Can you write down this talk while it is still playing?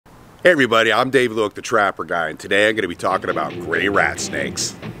Hey everybody, I'm Dave Luke, the Trapper Guy, and today I'm going to be talking about gray rat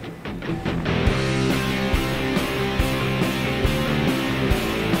snakes.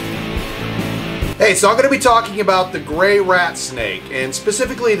 Hey, so I'm going to be talking about the gray rat snake, and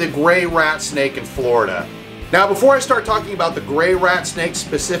specifically the gray rat snake in Florida. Now, before I start talking about the gray rat snake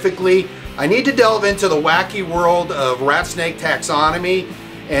specifically, I need to delve into the wacky world of rat snake taxonomy.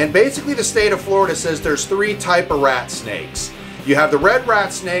 And basically the state of Florida says there's three types of rat snakes. You have the red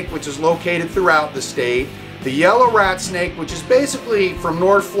rat snake, which is located throughout the state, the yellow rat snake, which is basically from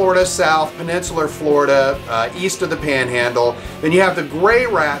North Florida, south, peninsular Florida, east of the Panhandle. Then you have the gray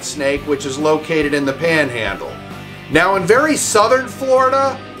rat snake, which is located in the Panhandle. Now in very southern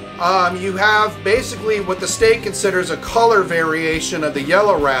Florida, you have basically what the state considers a color variation of the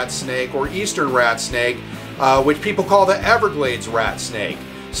yellow rat snake or eastern rat snake, which people call the Everglades rat snake.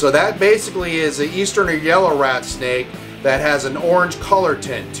 So that basically is an eastern or yellow rat snake that has an orange color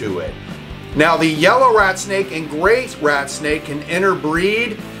tint to it. Now the yellow rat snake and gray rat snake can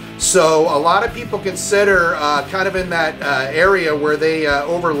interbreed, so a lot of people consider kind of in that area where they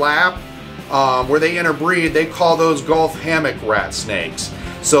overlap, where they interbreed, they call those Gulf hammock rat snakes.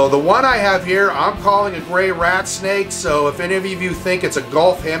 So the one I have here, I'm calling a gray rat snake, so if any of you think it's a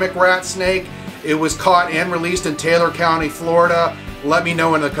Gulf hammock rat snake, it was caught and released in Taylor County, Florida, let me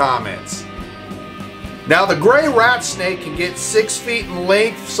know in the comments. Now the gray rat snake can get 6 feet in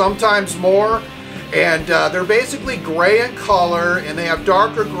length, sometimes more, and they're basically gray in color and they have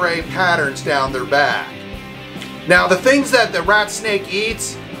darker gray patterns down their back. Now the things that the rat snake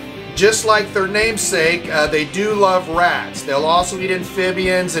eats, just like their namesake, they do love rats. They'll also eat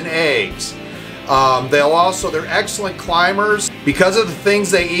amphibians and eggs. They're excellent climbers. Because of the things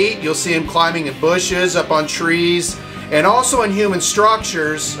they eat, you'll see them climbing in bushes, up on trees, and also in human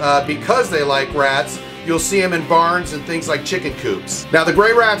structures. Because they like rats, you'll see them in barns and things like chicken coops. Now the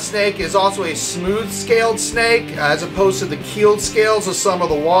gray rat snake is also a smooth-scaled snake as opposed to the keeled scales of some of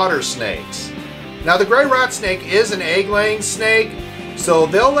the water snakes. Now the gray rat snake is an egg-laying snake, so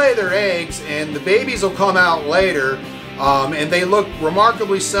they'll lay their eggs and the babies will come out later, and they look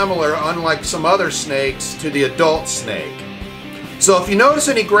remarkably similar, unlike some other snakes, to the adult snake. So if you notice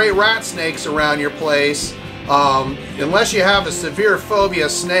any gray rat snakes around your place, unless you have a severe phobia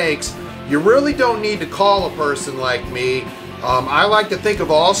of snakes, you really don't need to call a person like me. I like to think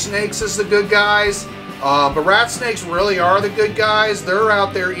of all snakes as the good guys, but rat snakes really are the good guys. They're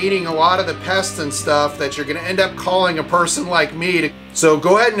out there eating a lot of the pests and stuff that you're going to end up calling a person like me to. So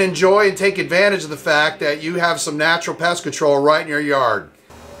go ahead and enjoy and take advantage of the fact that you have some natural pest control right in your yard.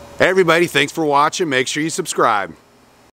 Hey everybody, thanks for watching. Make sure you subscribe.